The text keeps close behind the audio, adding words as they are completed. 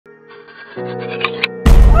Oh!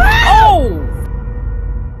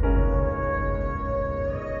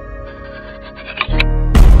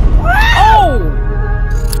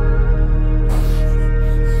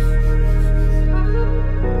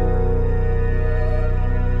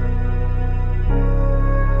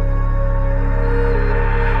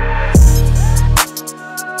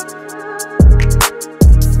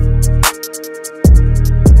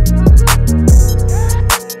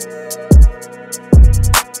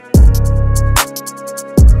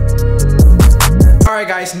 Alright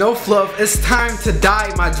guys, no fluff, it's time to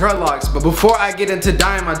dye my dreadlocks. But before I get into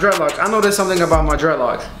dyeing my dreadlocks, I noticed something about my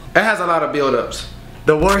dreadlocks. It has a lot of buildups.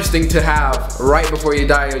 The worst thing to have right before you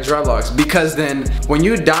dye your dreadlocks, because then when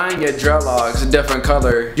you dyeing your dreadlocks a different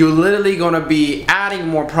color, you're literally gonna be adding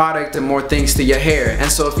more product and more things to your hair.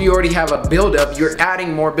 And so if you already have a buildup, you're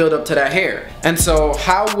adding more buildup to that hair. And so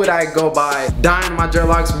how would I go by dyeing my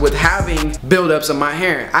dreadlocks with having buildups in my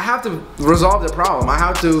hair? I have to resolve the problem. I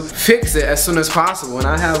have to fix it as soon as possible, and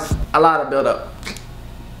I have a lot of buildup.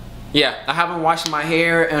 Yeah, I haven't washed my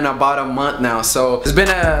hair in about a month now, so there's been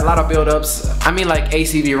a lot of buildups. I mean like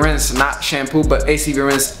ACV rinse, not shampoo, but ACV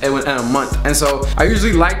rinse in a month. And so I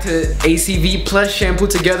usually like to ACV plus shampoo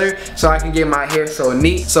together so I can get my hair so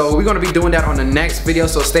neat. So we're gonna be doing that on the next video,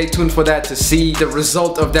 so stay tuned for that to see the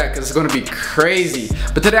result of that, because it's gonna be crazy.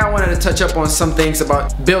 But today I wanted to touch up on some things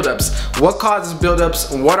about buildups. What causes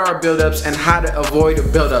buildups, what are buildups, and how to avoid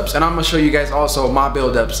buildups. And I'm gonna show you guys also my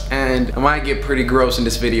buildups, and it might get pretty gross in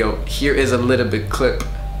this video. Here is a little bit clip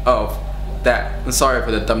of that. I'm sorry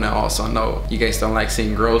for the thumbnail also. I know you guys don't like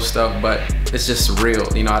seeing gross stuff, but it's just real.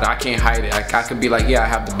 You know, I can't hide it. I could be like, yeah, I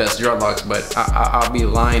have the best dreadlocks, but I'll be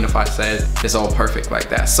lying if I said it's all perfect like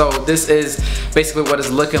that. So this is basically what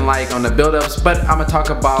it's looking like on the buildups, but I'm gonna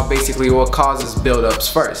talk about basically what causes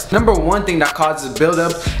buildups first. Number one thing that causes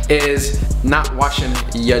buildup is not washing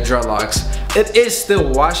your dreadlocks. It is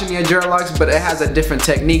still washing your dreadlocks, but it has a different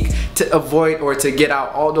technique to avoid or to get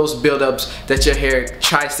out all those buildups that your hair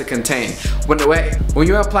tries to contain. When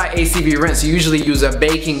you apply ACV rinse, you usually use a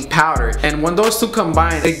baking powder, and when those two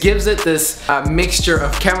combine, it gives it this mixture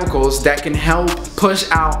of chemicals that can help push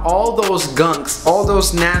out all those gunks, all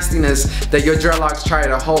those nastiness that your dreadlocks try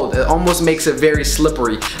to hold. It almost makes it very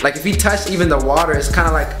slippery. Like if you touch even the water, it's kind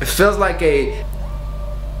of like, it feels like a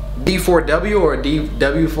D4W or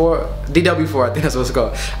DW4, I think that's what it's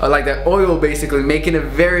called. Like that oil, basically making it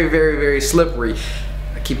very, very, very slippery.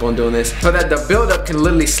 I keep on doing this so that the buildup can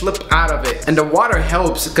literally slip out of it. And the water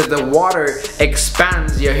helps because the water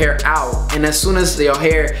expands your hair out, and as soon as your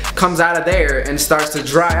hair comes out of there and starts to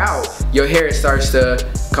dry out, your hair starts to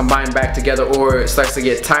combine back together, or it starts to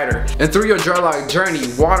get tighter. And through your dreadlock journey,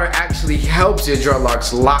 water actually helps your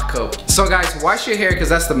dreadlocks lock up. So guys, wash your hair, because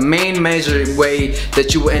that's the main measured way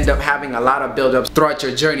that you will end up having a lot of buildups throughout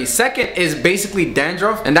your journey. Second is basically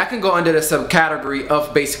dandruff, and that can go under the subcategory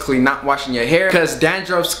of basically not washing your hair, because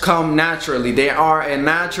dandruffs come naturally. They are a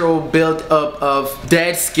natural buildup of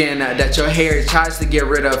dead skin that your hair tries to get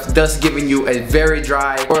rid of, thus giving you a very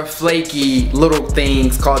dry or flaky little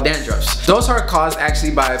things called dandruffs. Those are caused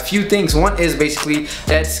actually by a few things. One is basically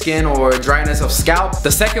dead skin or dryness of scalp.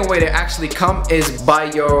 The second way they actually come is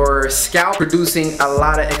by your scalp producing a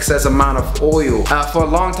lot of excess amount of oil. For a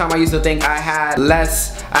long time I used to think I had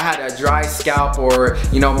a dry scalp, or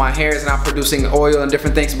you know, my hair is not producing oil and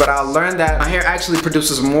different things, but I learned that my hair actually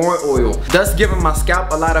produces more oil, thus giving my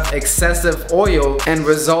scalp a lot of excessive oil and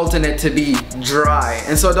resulting it to be dry.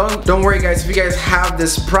 And so don't worry guys, if you guys have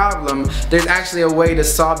this problem, there's actually a way to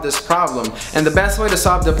solve this problem. And the best way to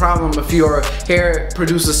solve the problem if your hair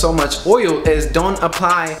produces so much oil is don't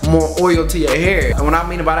apply more oil to your hair. And what I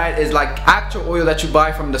mean by that is like actual oil that you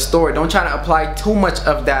buy from the store. Don't try to apply too much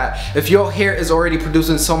of that. If your hair is already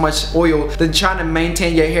producing so much oil, then try to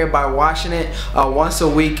maintain your hair by washing it once a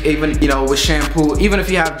week, even with shampoo, even if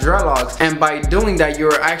you have dreadlocks. And by doing that,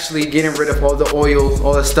 you're actually getting rid of all the oil,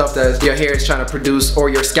 all the stuff that your hair is trying to produce or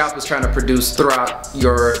your scalp is trying to produce throughout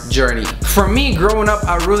your journey. For me, growing up,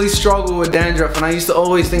 I really struggled with dandruff, and I used to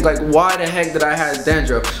always think like, why the heck did I have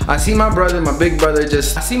dandruff? I see my brother, my big brother, I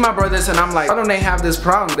see my brothers and I'm like, why don't they have this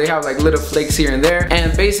problem? They have like little flakes here and there.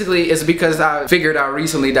 And basically it's because I figured out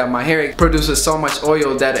recently that my hair produces so much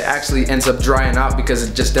oil that it actually ends up drying out, because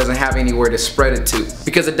it just doesn't have anywhere to spread it to.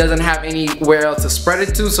 Because it doesn't have anywhere else to spread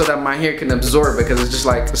it to so that my hair can absorb, because it's just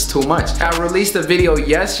like, it's too much. I released a video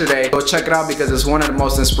yesterday, go check it out, because it's one of the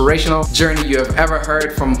most inspirational journey you have ever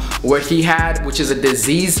heard from what he had, which is a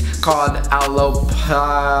disease called alopecia.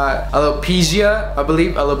 alopecia, I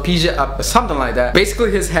believe, alopecia, something like that.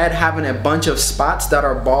 Basically his head having a bunch of spots that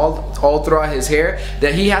are bald all throughout his hair,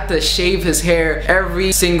 that he had to shave his hair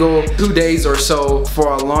every single 2 days or so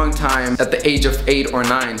for a long time at the age of 8 or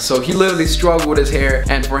 9. So he literally struggled with his hair,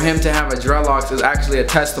 and for him to have a dreadlocks is actually a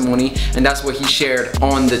testimony, and that's what he shared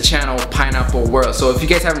on the channel Pineapple World. So if you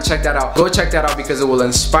guys haven't checked that out, go check that out, because it will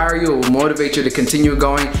inspire you, it will motivate you to continue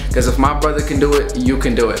going, because if my brother can do it, you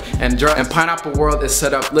can do it. And Pineapple World is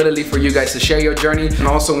set up literally for you guys to share your journey, and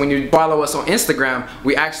also when you follow us on Instagram,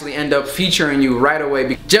 we actually end up featuring you right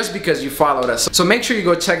away just because you followed us. So make sure you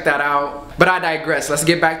go check that out. But I digress. Let's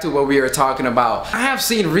get back to what we were talking about. I have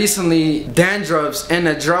seen recently dandruffs in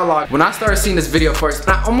a dreadlock. When I started seeing this video first,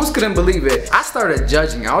 I almost couldn't believe it. I started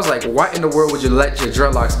judging. I was like, what in the world would you let your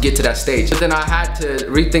dreadlocks get to that stage? But then I had to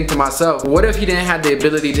rethink to myself, what if he didn't have the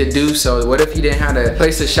ability to do so? What if he didn't have a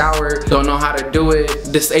place to shower, don't know how to do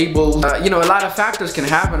it, disabled? You know, a lot of factors can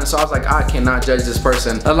happen, and so I was like, I cannot judge this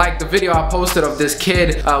person. Like the video I posted of this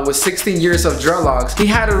kid with 16 years of dreadlocks, he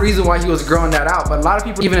had a reason why he was growing that out, but a lot of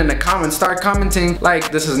people, even in the comments, start commenting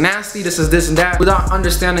like, this is nasty, this is this and that, without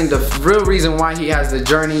understanding the real reason why he has the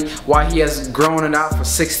journey, why he has grown it out for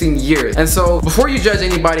 16 years. And so before you judge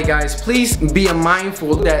anybody, guys, please be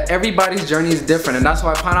mindful that everybody's journey is different, and that's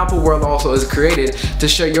why Pineapple World also is created, to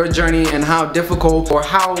show your journey and how difficult or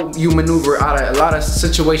how you maneuver out of a lot of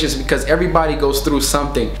situations, because everybody goes through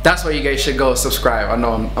something. That's why you guys should go subscribe. I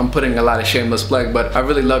know I'm putting a lot of shameless plug, but I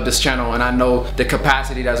really love this channel, and I know the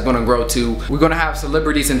capacity that's going to grow to. We're going to have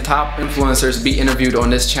celebrities and top influencers be interviewed on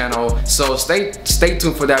this channel, so stay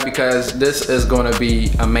tuned for that, because this is going to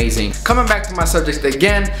be amazing. Coming back to my subject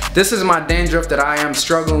again, this is my dandruff that I am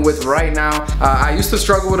struggling with right now. I used to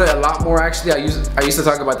struggle with it a lot more, actually. I used to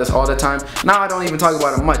talk about this all the time. Now I don't even talk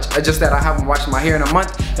about it much. It's just that I haven't washed my hair in a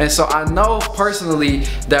month, and so I know personally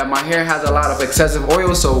that my hair has a lot of excessive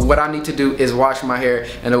oil, so what I need to do is wash my hair,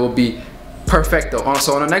 and it will be perfecto.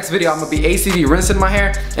 So on the next video, I'm gonna be ACV rinsing my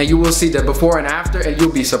hair, and you will see the before and after, and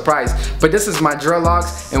you'll be surprised. But this is my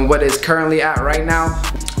dreadlocks and what is currently at right now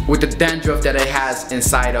with the dandruff that it has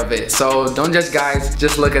inside of it. So don't judge, guys,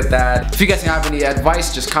 just look at that. If you guys have any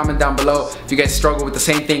advice, just comment down below. If you guys struggle with the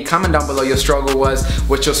same thing, comment down below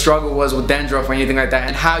what your struggle was with dandruff or anything like that,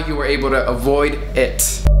 and how you were able to avoid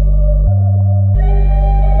it.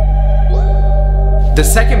 The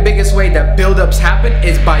second biggest way that buildups happen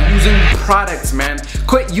is by using products, man.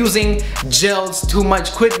 Quit using gels too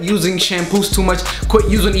much, quit using shampoos too much, quit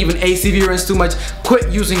using even ACV rinse too much, quit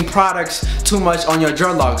using products too much on your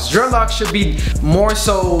dreadlocks. Dreadlocks should be more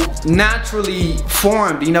so naturally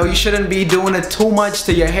formed, you know. You shouldn't be doing it too much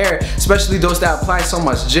to your hair, especially those that apply so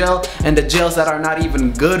much gel and the gels that are not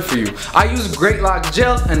even good for you. I use Dreadlock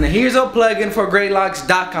gel, and here's a plugin for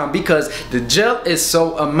Dreadlocks.com, because the gel is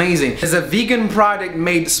so amazing. It's a vegan product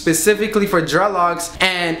made specifically for dreadlocks,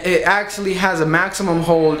 and it actually has a maximum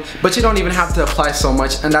hold, but you don't even have to apply so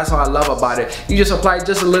much, and that's what I love about it. You just apply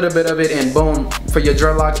just a little bit of it and boom, for your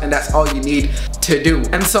dreadlocks, and that's all you need to do.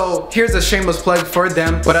 And so here's a shameless plug for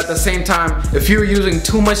them, but at the same time, if you're using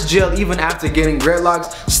too much gel even after getting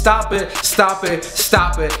dreadlocks, stop it, stop it,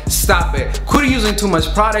 stop it, stop it. Quit using too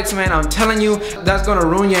much products, man. I'm telling you, that's gonna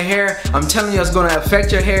ruin your hair. I'm telling you, it's gonna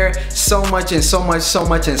affect your hair so much and so much, so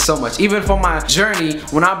much and so much. Even for my journey,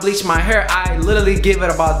 when I bleach my hair, I literally give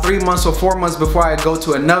it about 3 months or 4 months before I go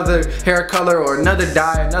to another hair color or another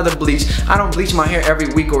dye, another bleach. I don't bleach my hair every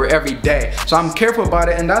week or every day, so I'm careful about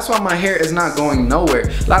it, and that's why my hair is not going nowhere.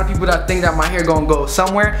 A lot of people that think that my hair gonna go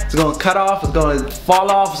somewhere, it's gonna cut off, it's gonna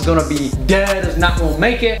fall off, it's gonna be dead, it's not gonna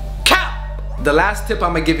make it. The last tip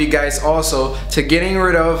I'm gonna give you guys also to getting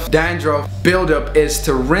rid of dandruff buildup is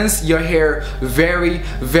to rinse your hair very,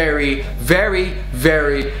 very, very,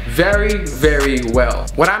 very, very, very well.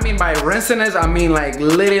 What I mean by rinsing is, I mean like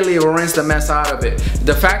literally rinse the mess out of it.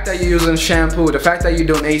 The fact that you're using shampoo, the fact that you're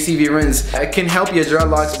doing ACV rinse, it can help your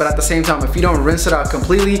dreadlocks, but at the same time, if you don't rinse it out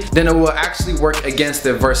completely, then it will actually work against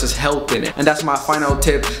it versus helping it. And that's my final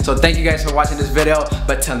tip. So thank you guys for watching this video,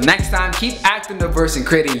 but till next time, keep acting the verse and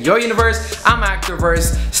creating your universe. I'm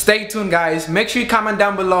Actdaverse. Stay tuned, guys. Make sure you comment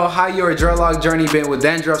down below how your dreadlock journey been with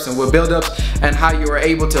dandruffs and with buildups, and how you were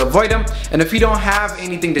able to avoid them. And if you don't have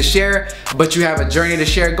anything to share, but you have a journey to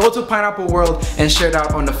share, go to Pineapple World and share it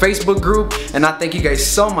out on the Facebook group. And I thank you guys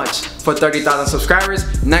so much for 30,000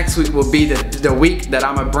 subscribers. Next week will be the week that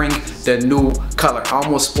I'm gonna bring the new color. I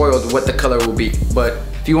almost spoiled what the color will be, but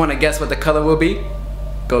if you want to guess what the color will be,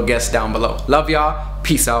 go guess down below. Love y'all.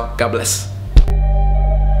 Peace out. God bless.